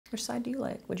Which side do you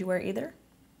like? Would you wear either?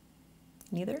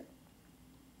 Neither?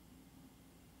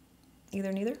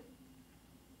 Either, neither?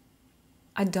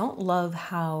 I don't love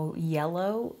how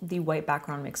yellow the white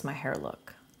background makes my hair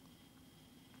look.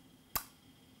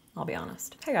 I'll be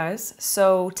honest. Hey guys,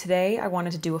 so today I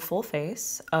wanted to do a full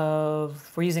face of,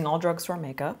 we're using all drugstore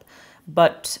makeup,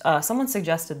 but someone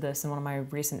suggested this in one of my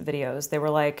recent videos. They were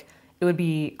like, it would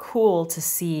be cool to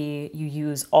see you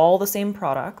use all the same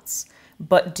products,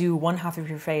 but do one half of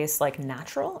your face like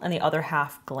natural and the other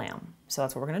half glam. So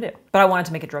that's what we're gonna do. But I wanted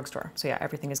to make it drugstore. So yeah,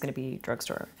 everything is gonna be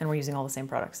drugstore and we're using all the same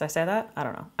products. Did I say that? I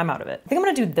don't know, I'm out of it. I think I'm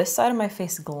gonna do this side of my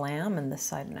face glam and this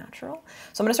side natural.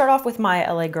 So I'm gonna start off with my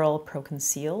LA Girl Pro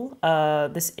Conceal.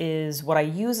 This is what I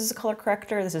use as a color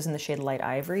corrector. This is in the shade Light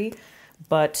Ivory,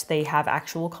 but they have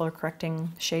actual color correcting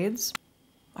shades.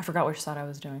 I forgot which side I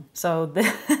was doing. So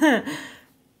the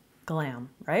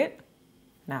glam, right?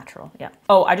 Natural, yeah.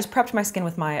 Oh, I just prepped my skin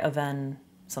with my Aven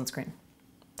sunscreen.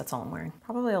 That's all I'm wearing.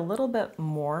 Probably a little bit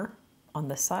more on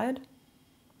this side.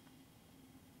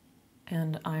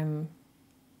 And I'm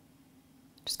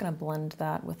just gonna blend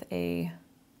that with a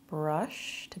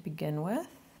brush to begin with.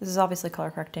 This is obviously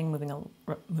color correcting, removing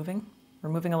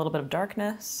a little bit of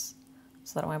darkness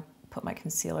so that when I put my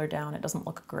concealer down, it doesn't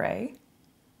look gray.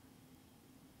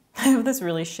 I have this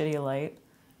really shitty light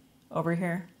over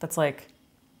here that's like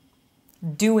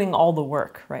doing all the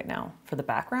work right now for the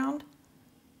background,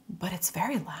 but it's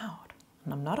very loud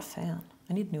and I'm not a fan.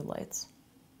 I need new lights.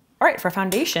 All right, for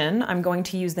foundation, I'm going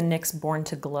to use the NYX Born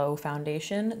to Glow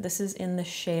foundation. This is in the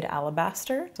shade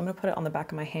Alabaster. So I'm gonna put it on the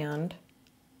back of my hand.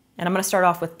 And I'm gonna start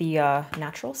off with the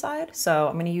natural side. So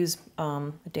I'm gonna use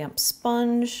a damp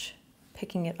sponge,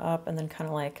 picking it up and then kind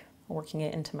of like working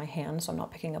it into my hand so I'm not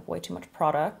picking up way too much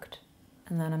product.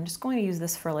 And then I'm just going to use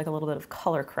this for like a little bit of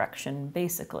color correction,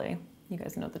 basically. You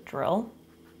guys know the drill.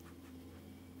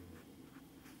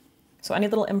 So any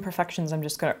little imperfections, I'm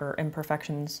just gonna, or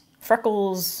imperfections,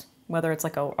 freckles, whether it's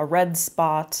like a red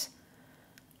spot,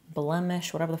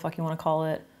 blemish, whatever the fuck you wanna call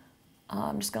it,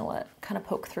 I'm just gonna let it kind of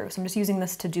poke through. So I'm just using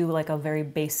this to do like a very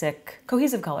basic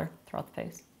cohesive color throughout the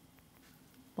face.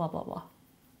 Blah, blah,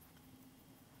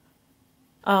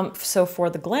 blah. So for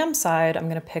the glam side, I'm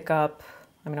gonna pick up,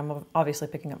 I mean, I'm obviously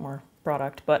picking up more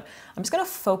product, but I'm just gonna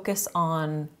focus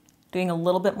on doing a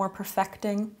little bit more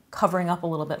perfecting, covering up a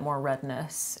little bit more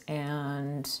redness,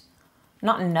 and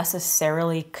not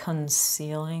necessarily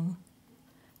concealing.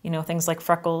 You know, things like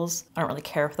freckles, I don't really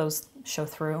care if those show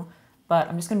through, but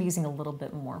I'm just gonna be using a little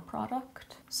bit more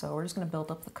product. So we're just gonna build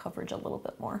up the coverage a little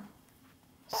bit more.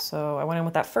 So I went in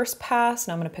with that first pass,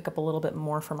 now I'm gonna pick up a little bit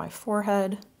more for my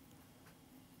forehead.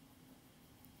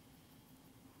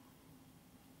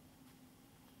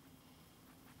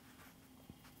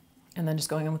 And then just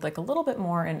going in with like a little bit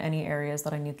more in any areas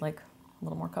that I need like a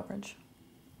little more coverage.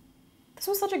 This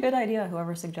was such a good idea,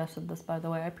 whoever suggested this, by the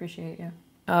way, I appreciate you.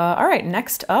 All right,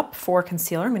 next up for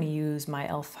concealer, I'm gonna use my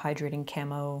e.l.f. Hydrating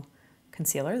Camo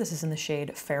Concealer. This is in the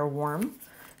shade Fair Warm.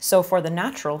 So for the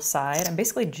natural side, I'm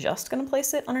basically just gonna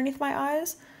place it underneath my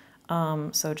eyes.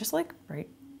 So just like right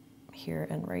here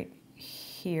and right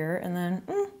here, and then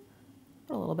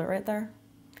put a little bit right there.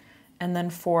 And then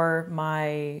for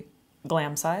my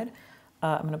glam side,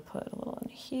 I'm gonna put a little in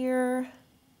here,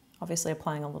 obviously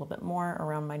applying a little bit more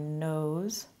around my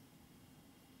nose,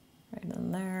 right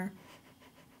in there.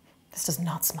 This does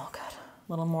not smell good. A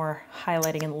little more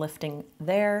highlighting and lifting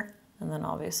there, and then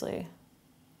obviously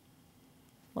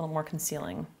a little more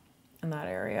concealing in that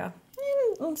area.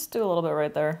 Let's do a little bit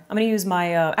right there. I'm gonna use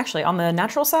my, actually on the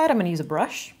natural side, I'm gonna use a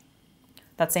brush.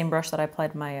 That same brush that I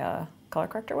applied my color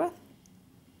corrector with.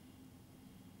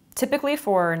 Typically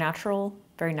for natural,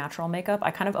 very natural makeup, I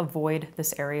kind of avoid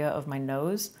this area of my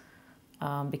nose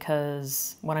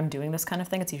because when I'm doing this kind of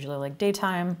thing, it's usually like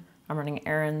daytime, I'm running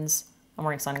errands, I'm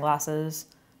wearing sunglasses,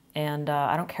 and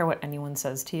I don't care what anyone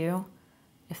says to you.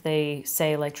 If they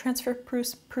say like transfer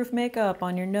proof makeup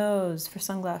on your nose for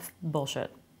sunglasses,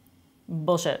 bullshit.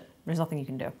 Bullshit. There's nothing you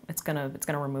can do. It's gonna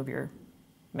remove your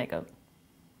makeup.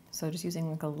 So just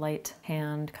using like a light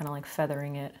hand, kind of like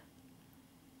feathering it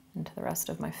into the rest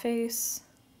of my face.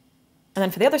 And then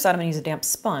for the other side, I'm gonna use a damp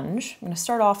sponge. I'm gonna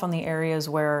start off on the areas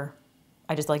where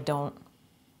I just like don't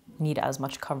need as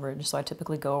much coverage. So I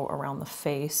typically go around the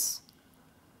face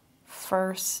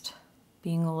first,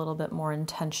 being a little bit more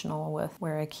intentional with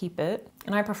where I keep it.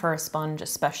 And I prefer a sponge,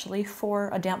 especially for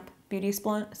a damp beauty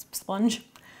sponge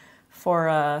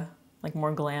for like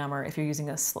more glam, or if you're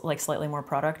using like slightly more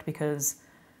product, because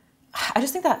I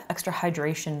just think that extra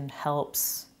hydration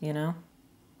helps, you know?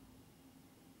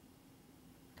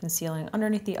 Concealing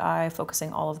underneath the eye,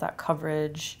 focusing all of that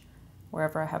coverage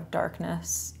wherever I have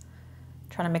darkness.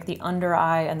 Trying to make the under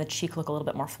eye and the cheek look a little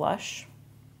bit more flush.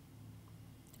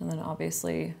 And then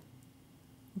obviously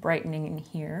brightening in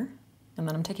here. And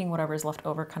then I'm taking whatever is left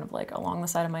over kind of like along the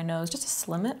side of my nose just to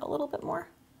slim it a little bit more.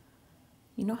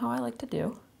 You know how I like to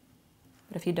do.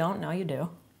 But if you don't, now you do. I'm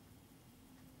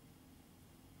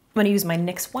gonna use my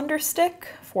NYX Wonder Stick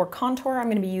for contour. I'm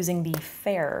gonna be using the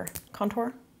Fair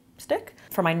contour stick.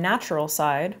 For my natural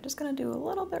side, I'm just gonna do a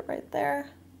little bit right there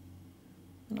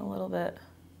and a little bit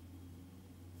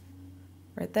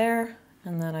right there.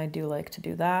 And then I do like to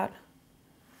do that.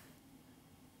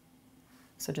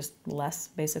 So just less,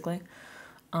 basically.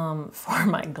 For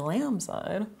my glam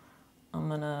side, I'm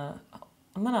gonna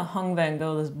Hung Van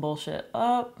Gogh this bullshit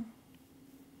up.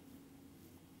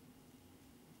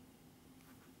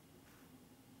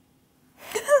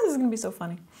 This is gonna be so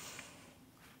funny.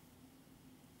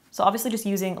 So obviously just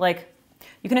using, like,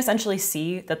 you can essentially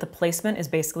see that the placement is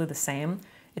basically the same.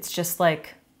 It's just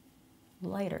like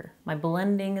lighter. My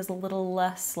blending is a little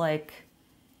less like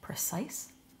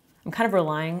precise. I'm kind of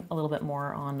relying a little bit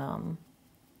more on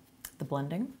the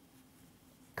blending,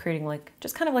 creating like,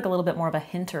 just kind of like a little bit more of a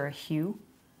hint or a hue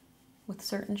with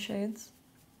certain shades.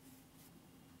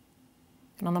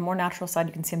 And on the more natural side,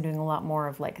 you can see I'm doing a lot more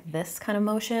of like this kind of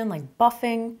motion, like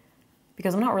buffing,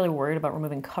 because I'm not really worried about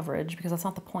removing coverage because that's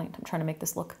not the point. I'm trying to make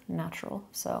this look natural.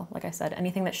 So like I said,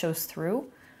 anything that shows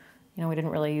through, you know, we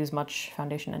didn't really use much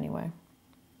foundation anyway.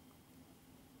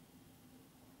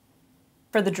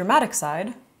 For the dramatic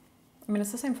side, I mean,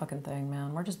 it's the same fucking thing,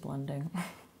 man. We're just blending.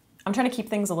 I'm trying to keep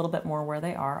things a little bit more where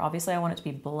they are. Obviously I want it to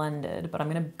be blended, but I'm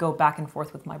gonna go back and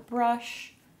forth with my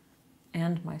brush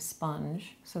and my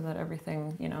sponge so that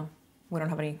everything, you know, we don't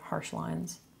have any harsh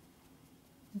lines.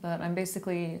 But I'm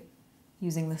basically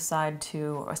using this side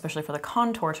to, especially for the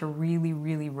contour, to really,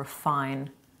 really refine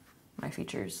my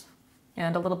features.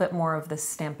 And a little bit more of this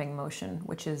stamping motion,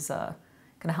 which is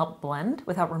gonna help blend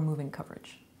without removing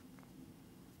coverage.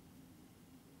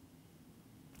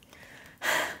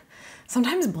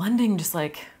 Sometimes blending just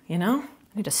like, you know,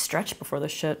 I need to stretch before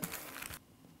this shit.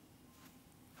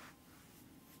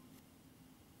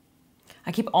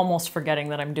 I keep almost forgetting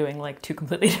that I'm doing like two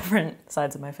completely different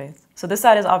sides of my face. So this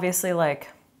side is obviously like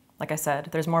I said,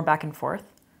 there's more back and forth.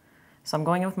 So I'm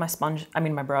going in with my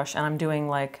my brush, and I'm doing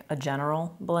like a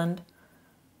general blend.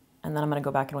 And then I'm gonna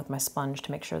go back in with my sponge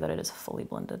to make sure that it is fully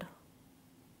blended.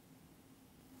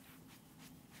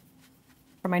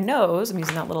 For my nose, I'm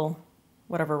using that little,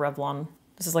 whatever Revlon,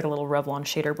 this is like a little Revlon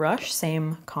shader brush,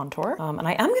 same contour. And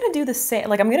I am gonna do the same,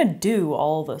 like I'm gonna do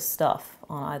all the stuff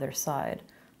on either side.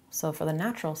 So for the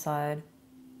natural side,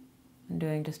 I'm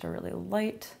doing just a really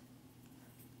light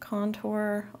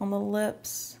contour on the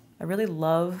lips. I really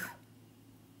love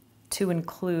to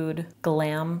include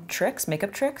glam tricks,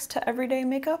 makeup tricks to everyday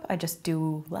makeup. I just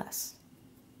do less.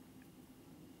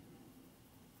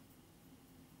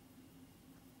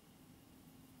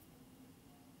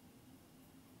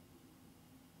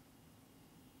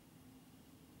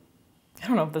 I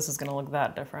don't know if this is gonna look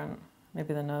that different.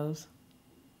 Maybe the nose.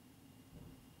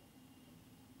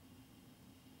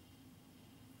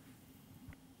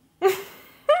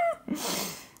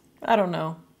 I don't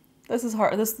know. This is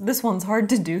hard. This one's hard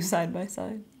to do side by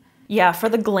side. Yeah, for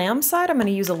the glam side, I'm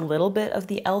gonna use a little bit of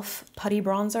the e.l.f. putty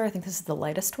bronzer. I think this is the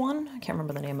lightest one. I can't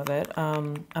remember the name of it.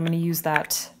 I'm gonna use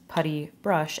that putty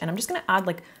brush, and I'm just gonna add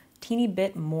like a teeny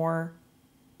bit more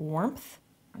warmth.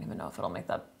 I don't even know if it'll make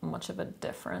that much of a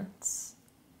difference.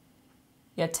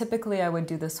 Yeah, typically I would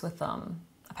do this with a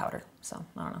powder, so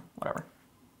I don't know, whatever.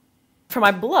 For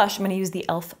my blush, I'm gonna use the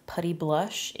e.l.f. putty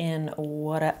blush in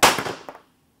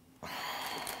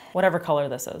whatever color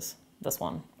this is. This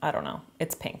one, I don't know.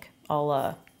 It's pink.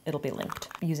 It'll be linked.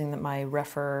 Using my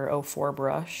Refer 04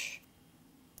 brush.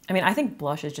 I mean, I think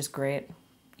blush is just great,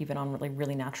 even on really,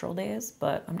 really natural days,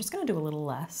 but I'm just gonna do a little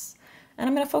less. And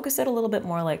I'm gonna focus it a little bit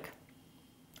more like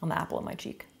on the apple of my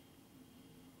cheek.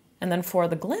 And then for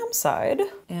the glam side,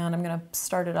 and I'm gonna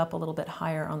start it up a little bit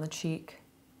higher on the cheek,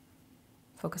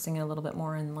 focusing it a little bit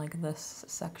more in like this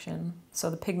section. So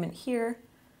the pigment here,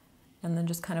 and then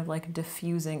just kind of like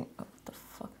diffusing, oh, what the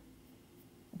fuck?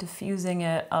 Diffusing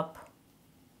it up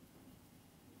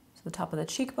to the top of the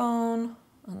cheekbone,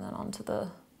 and then onto the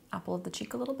apple of the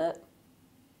cheek a little bit.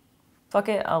 Fuck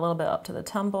it, a little bit up to the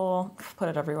temple, put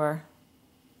it everywhere.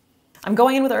 I'm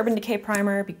going in with Urban Decay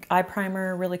primer, eye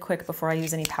primer really quick before I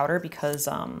use any powder because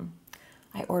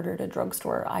I ordered a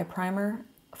drugstore eye primer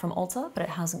from Ulta, but it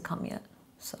hasn't come yet,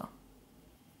 so.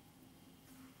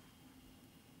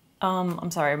 I'm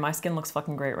sorry, my skin looks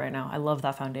fucking great right now. I love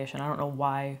that foundation. I don't know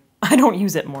why I don't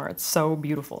use it more. It's so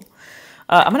beautiful.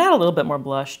 I'm gonna add a little bit more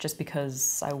blush just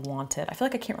because I want it. I feel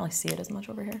like I can't really see it as much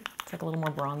over here. It's like a little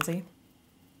more bronzy.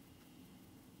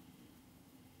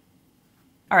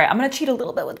 All right, I'm gonna cheat a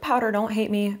little bit with powder, don't hate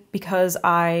me, because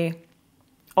I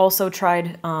also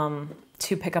tried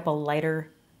to pick up a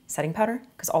lighter setting powder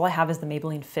because all I have is the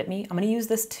Maybelline Fit Me. I'm gonna use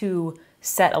this to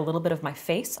set a little bit of my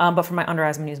face, but for my under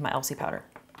eyes, I'm gonna use my LC powder.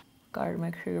 Gotta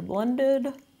make sure you're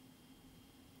blended.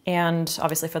 And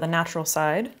obviously for the natural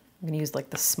side, I'm gonna use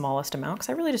like the smallest amount because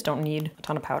I really just don't need a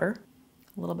ton of powder.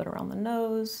 A little bit around the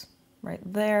nose, right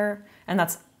there. And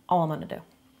that's all I'm gonna do.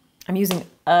 I'm using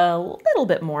a little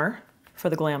bit more for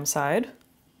the glam side.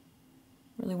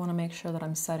 Really wanna make sure that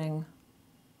I'm setting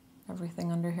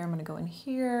everything under here. I'm gonna go in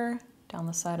here, down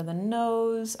the side of the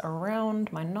nose,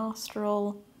 around my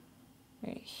nostril,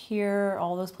 right here,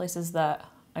 all those places that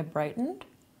I brightened.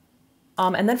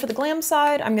 And then for the glam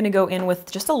side, I'm gonna go in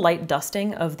with just a light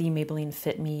dusting of the Maybelline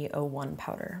Fit Me 01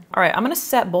 powder. All right, I'm gonna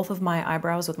set both of my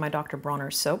eyebrows with my Dr. Bronner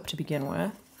soap to begin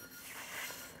with.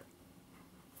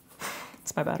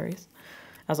 It's my batteries,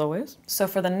 as always. So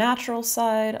for the natural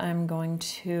side, I'm going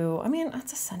to, I mean,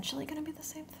 it's essentially gonna be the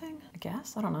same thing, I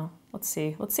guess. I don't know. Let's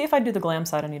see. Let's see if I do the glam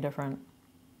side any different.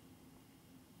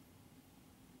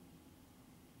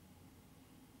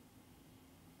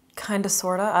 Kinda,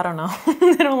 sorta, I don't know.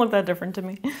 They don't look that different to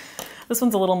me. This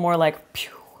one's a little more like,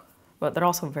 pew, but they're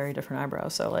also very different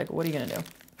eyebrows. So like, what are you gonna do?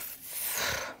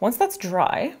 Once that's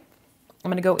dry, I'm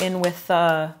gonna go in with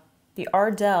the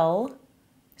Ardell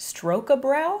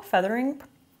Stroke-A-Brow Feathering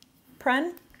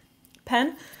Pen.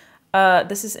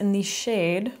 This is in the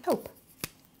shade Taupe.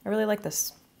 I really like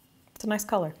this. It's a nice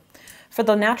color. For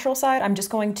the natural side, I'm just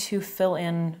going to fill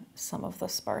in some of the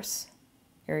sparse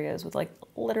areas with like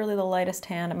literally the lightest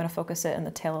hand. I'm going to focus it in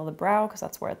the tail of the brow because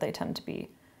that's where they tend to be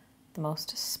the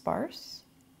most sparse.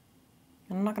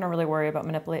 And I'm not going to really worry about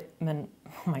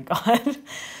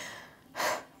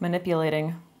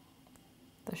manipulating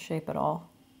the shape at all.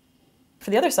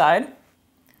 For the other side,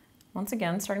 once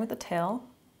again, starting with the tail,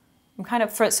 I'm kind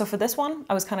of, so for this one,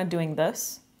 I was kind of doing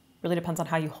this. Really depends on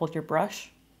how you hold your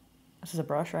brush. This is a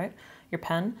brush, right? Your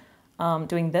pen.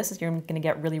 Doing this is you're going to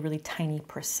get really, really tiny,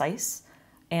 precise,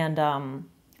 and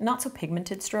not so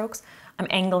pigmented strokes. I'm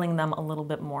angling them a little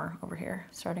bit more over here,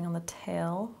 starting on the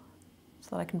tail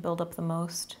so that I can build up the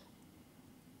most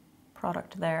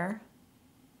product there.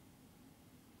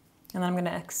 And then I'm going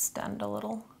to extend a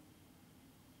little.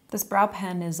 This brow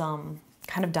pen is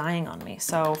kind of dying on me,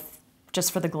 so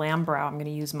just for the glam brow, I'm going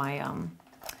to use my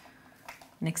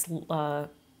NYX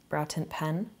brow tint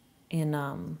pen in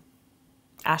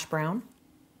ash brown.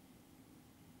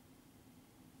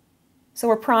 So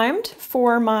we're primed.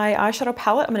 For my eyeshadow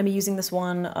palette, I'm going to be using this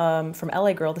one from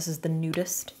LA Girl. This is the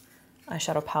Nudist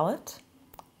eyeshadow palette.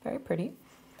 Very pretty.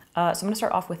 So I'm going to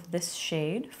start off with this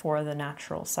shade for the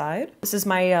natural side. This is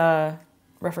my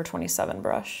Refer 27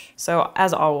 brush. So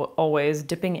as always,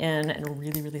 dipping in and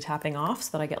really, really tapping off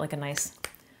so that I get like a nice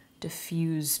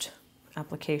diffused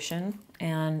application.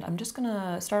 And I'm just going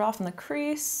to start off in the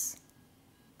crease,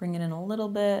 bring it in a little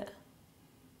bit,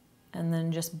 and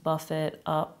then just buff it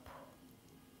up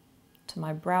to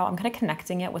my brow. I'm kind of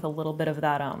connecting it with a little bit of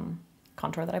that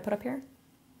contour that I put up here.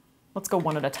 Let's go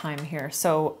one at a time here.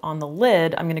 So on the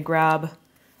lid, I'm gonna grab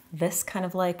this kind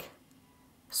of like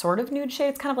sort of nude shade.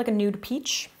 It's kind of like a nude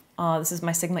peach. This is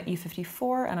my Sigma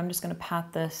E54, and I'm just gonna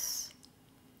pat this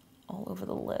all over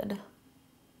the lid.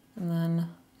 And then I'm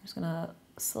just gonna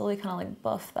slowly kind of like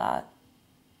buff that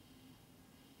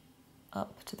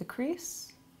up to the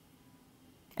crease.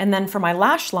 And then for my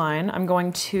lash line, I'm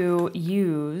going to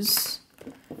use,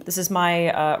 this is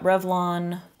my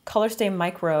Revlon Color Stay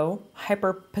Micro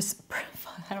Hyper,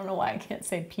 I don't know why I can't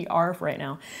say PR right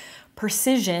now,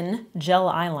 Precision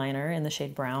Gel Eyeliner in the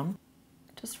shade Brown,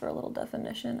 just for a little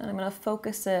definition. And I'm gonna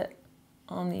focus it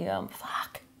on the,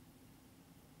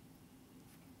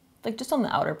 like just on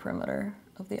the outer perimeter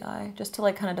of the eye, just to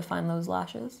like kind of define those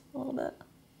lashes a little bit.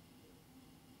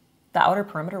 The outer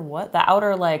perimeter, what? The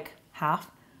outer like half.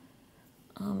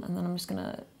 And then I'm just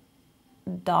gonna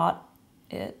dot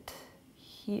it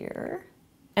here.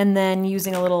 And then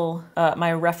using a little, my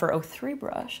Refer 03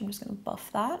 brush, I'm just gonna buff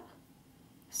that.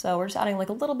 So we're just adding like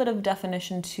a little bit of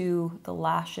definition to the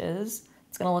lashes.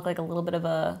 It's gonna look like a little bit of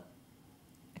a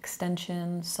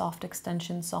extension, soft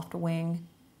wing.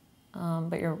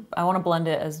 But I wanna blend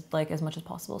it as much as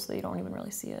possible so that you don't even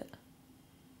really see it.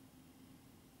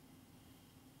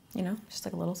 You know, just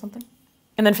like a little something.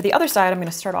 And then for the other side, I'm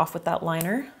gonna start off with that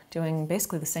liner, doing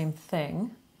basically the same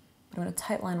thing. But I'm gonna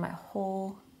tight line my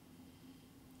whole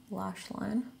lash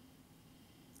line.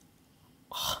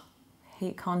 Ugh,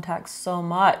 hate contacts so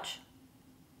much.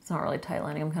 It's not really tight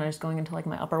lining. I'm kind of just going into like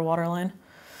my upper waterline.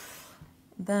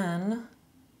 Then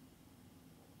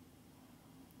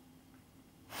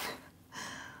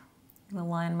I'm gonna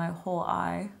line my whole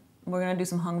eye. We're gonna do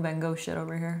some Hung Van Gogh shit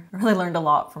over here. I really learned a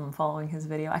lot from following his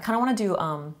video. I kind of want to do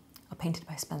a Painted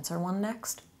by Spencer one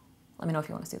next. Let me know if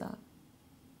you want to see that.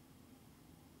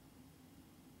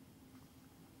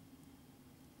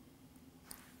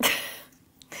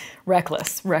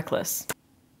 Reckless, reckless.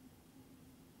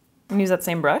 I'm gonna use that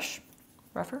same brush,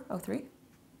 Refer 03.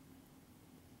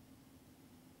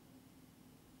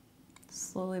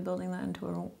 Slowly building that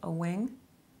into a wing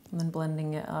and then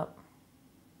blending it up.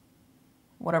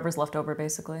 Whatever's left over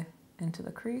basically into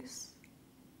the crease.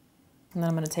 And then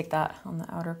I'm gonna take that on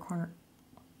the outer corner.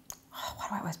 Oh, why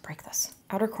do I always break this?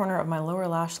 Outer corner of my lower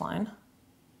lash line.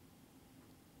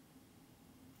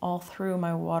 All through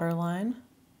my waterline.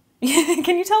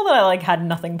 Can you tell that I like had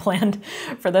nothing planned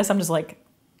for this? I'm just like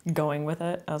going with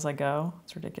it as I go.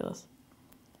 It's ridiculous.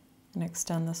 And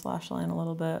extend this lash line a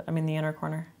little bit. I mean the inner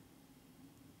corner.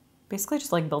 Basically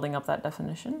just like building up that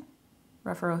definition.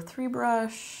 Refer 03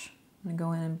 brush. I'm gonna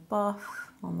go in and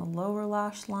buff on the lower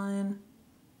lash line.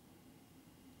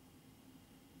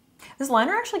 This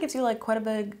liner actually gives you like quite a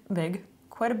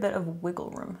bit of wiggle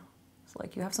room. So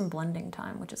like you have some blending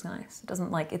time, which is nice. It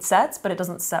doesn't like, it sets, but it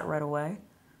doesn't set right away.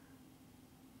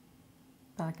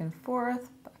 Back and forth,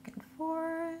 back and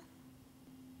forth.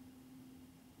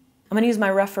 I'm gonna use my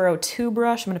Refer 02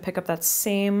 brush. I'm gonna pick up that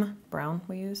same brown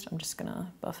we used. I'm just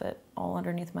gonna buff it all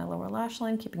underneath my lower lash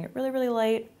line, keeping it really, really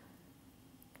light.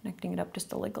 Connecting it up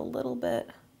just like a little bit.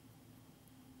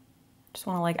 Just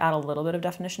wanna like add a little bit of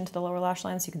definition to the lower lash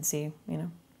line so you can see, you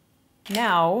know.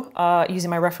 Now,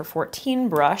 using my Refer 14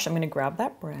 brush, I'm gonna grab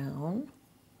that brown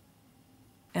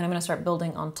and I'm gonna start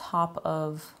building on top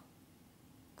of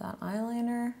that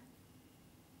eyeliner.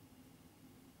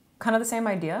 Kind of the same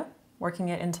idea, working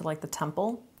it into like the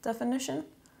temple definition,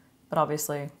 but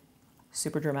obviously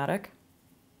super dramatic.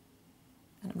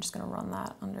 And I'm just gonna run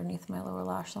that underneath my lower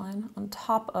lash line on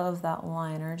top of that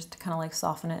liner just to kind of like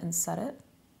soften it and set it.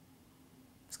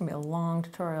 It's gonna be a long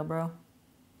tutorial, bro.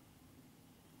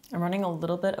 I'm running a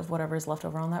little bit of whatever's left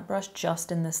over on that brush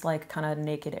just in this like kind of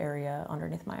naked area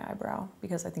underneath my eyebrow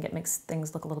because I think it makes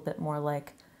things look a little bit more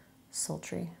like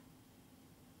sultry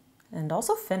and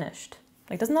also finished.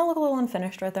 Like, doesn't that look a little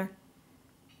unfinished right there?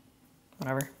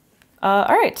 Whatever. All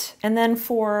right, and then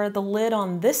for the lid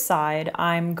on this side,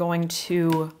 I'm going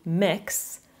to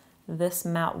mix this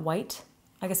matte white,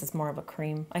 I guess it's more of a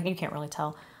cream, you can't really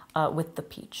tell, with the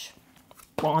peach.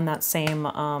 Well, on that same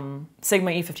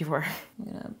Sigma E54. I'm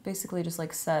gonna basically just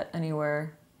like set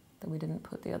anywhere that we didn't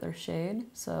put the other shade.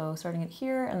 So starting it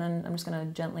here, and then I'm just gonna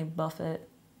gently buff it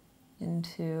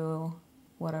into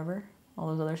whatever, all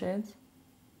those other shades.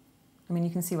 I mean,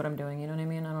 you can see what I'm doing, you know what I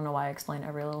mean? I don't know why I explain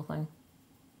every little thing.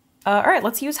 All right,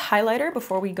 let's use highlighter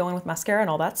before we go in with mascara and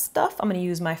all that stuff. I'm gonna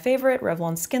use my favorite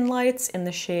Revlon Skin Lights in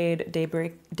the shade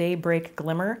Daybreak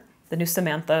Glimmer, the new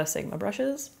Samantha Sigma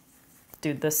brushes.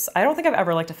 Dude, this, I don't think I've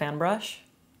ever liked a fan brush.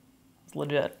 It's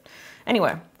legit. Anyway,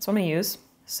 that's what I'm gonna use.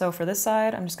 So for this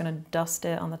side, I'm just gonna dust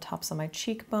it on the tops of my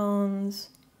cheekbones,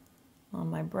 on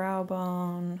my brow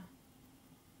bone,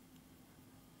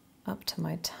 up to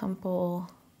my temple.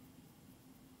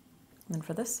 And then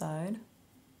for this side,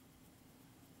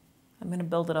 I'm gonna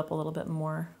build it up a little bit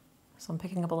more. So I'm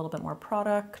picking up a little bit more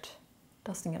product,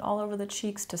 dusting it all over the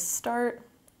cheeks to start.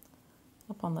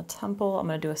 Up on the temple, I'm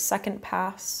gonna do a second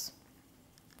pass.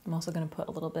 I'm also gonna put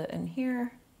a little bit in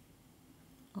here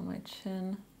on my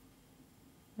chin,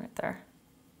 right there.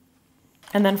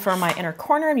 And then for my inner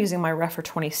corner, I'm using my Refer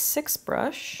 26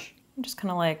 brush. I'm just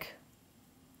kind of like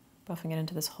buffing it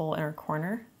into this whole inner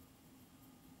corner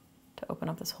to open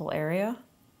up this whole area.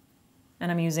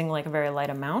 And I'm using like a very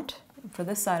light amount. For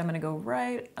this side, I'm gonna go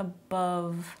right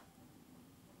above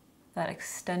that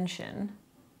extension.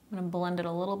 I'm gonna blend it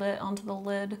a little bit onto the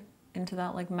lid, into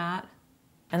that like matte.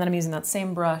 And then I'm using that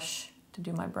same brush to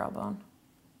do my brow bone.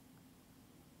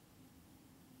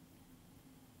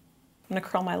 I'm gonna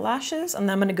curl my lashes, and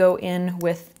then I'm gonna go in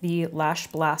with the Lash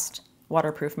Blast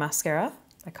Waterproof Mascara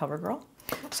by CoverGirl.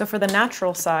 So for the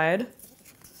natural side,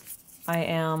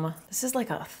 this is like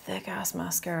a thick ass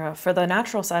mascara. For the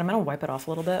natural side, I'm gonna wipe it off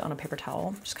a little bit on a paper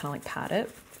towel, just kind of like pat it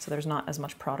so there's not as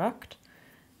much product.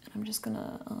 And I'm just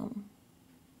gonna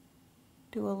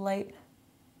do a light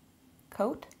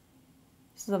coat.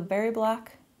 This is a very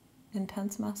black,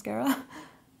 intense mascara.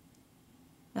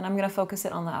 And I'm gonna focus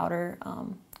it on the outer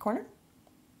corner.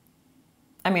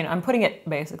 I mean, I'm putting it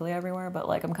basically everywhere, but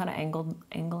like I'm kind of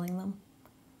angling them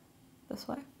this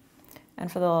way.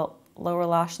 And for the lower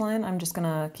lash line, I'm just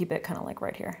gonna keep it kind of like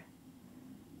right here.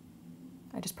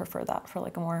 I just prefer that for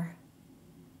like a more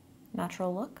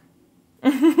natural look.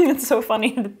 It's so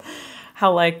funny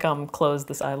how like closed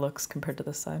this eye looks compared to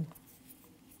this side,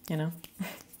 you know?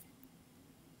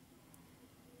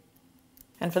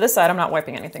 And for this side, I'm not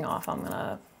wiping anything off. I'm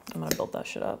gonna build that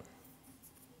shit up.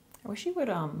 I wish you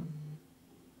would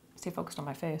stay focused on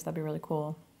my face. That'd be really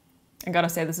cool. I gotta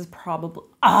say, this is probably,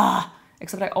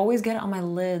 except I always get it on my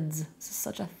lids. This is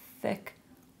such a thick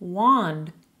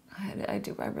wand. I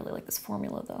really like this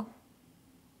formula though.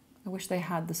 I wish they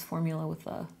had this formula with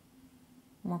a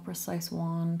more precise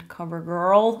wand.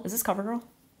 CoverGirl. Is this CoverGirl?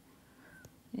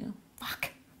 Yeah.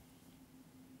 Fuck.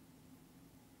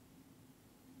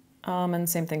 And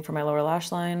same thing for my lower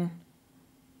lash line.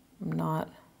 I'm not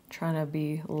trying to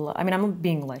be, I mean, I'm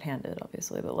being light-handed,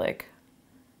 obviously, but like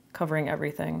covering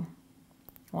everything.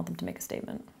 I want them to make a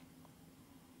statement.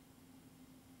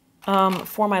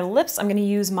 For my lips, I'm gonna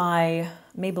use my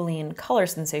Maybelline Color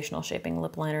Sensational Shaping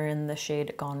Lip Liner in the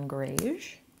shade Gone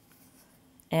Greige.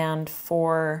 And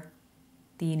for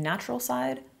the natural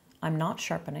side, I'm not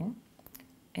sharpening.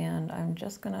 And I'm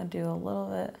just gonna do a little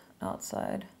bit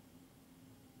outside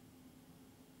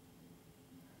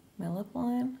my lip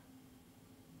line.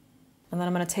 And then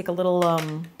I'm gonna take a little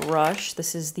brush.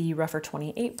 This is the Rougher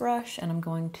 28 brush, and I'm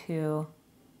going to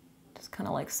just kind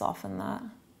of like soften that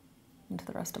into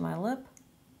the rest of my lip.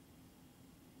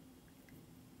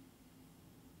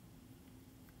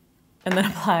 And then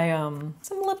apply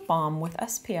some lip balm with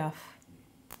SPF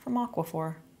from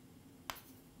Aquaphor.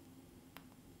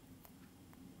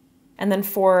 And then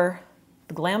for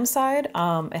the glam side,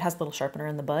 it has a little sharpener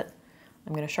in the butt.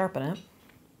 I'm gonna sharpen it.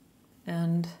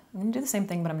 And I'm gonna do the same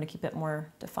thing, but I'm gonna keep it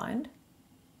more defined.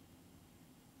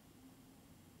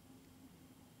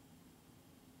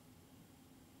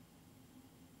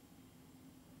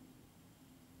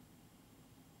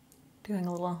 Doing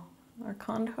a little more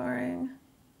contouring.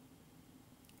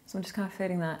 So I'm just kind of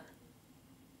fading that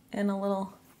in a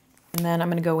little. And then I'm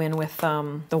gonna go in with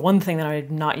the one thing that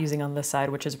I'm not using on this side,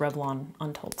 which is Revlon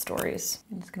Untold Stories.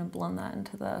 I'm just gonna blend that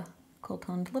into the cool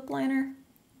toned lip liner.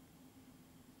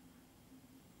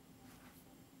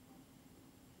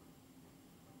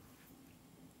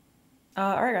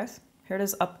 All right, guys, here it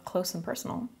is up close and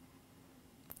personal.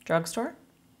 Drugstore,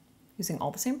 using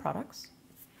all the same products.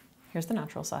 Here's the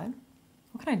natural side.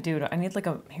 What can I do? I need like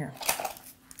a, here.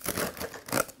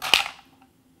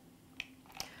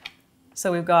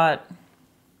 So we've got,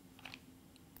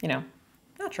 you know,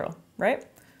 natural, right?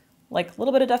 Like a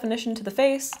little bit of definition to the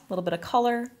face, a little bit of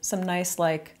color, some nice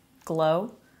like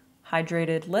glow,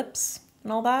 hydrated lips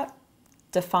and all that.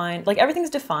 Defined, like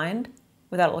everything's defined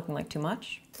without it looking like too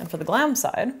much. And for the glam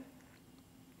side,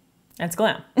 it's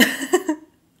glam.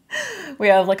 We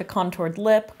have like a contoured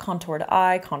lip, contoured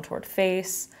eye, contoured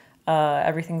face.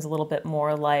 Everything's a little bit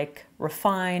more like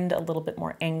refined, a little bit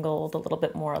more angled, a little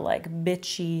bit more like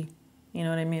bitchy. You know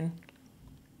what I mean?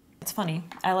 It's funny.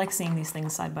 I like seeing these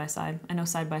things side by side. I know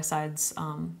side by sides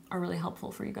are really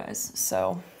helpful for you guys.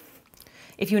 So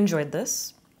if you enjoyed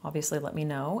this, obviously let me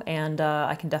know. And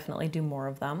I can definitely do more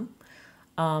of them.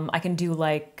 I can do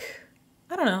like,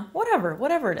 I don't know,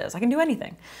 whatever it is. I can do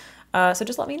anything. So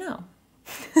just let me know.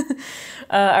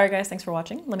 All right, guys, thanks for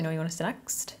watching. Let me know what you want to see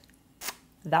next.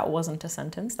 That wasn't a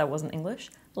sentence. That wasn't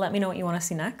English. Let me know what you want to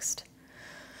see next.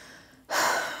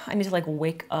 I need to like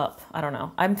wake up. I don't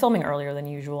know. I'm filming earlier than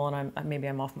usual and maybe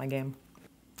I'm off my game.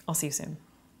 I'll see you soon.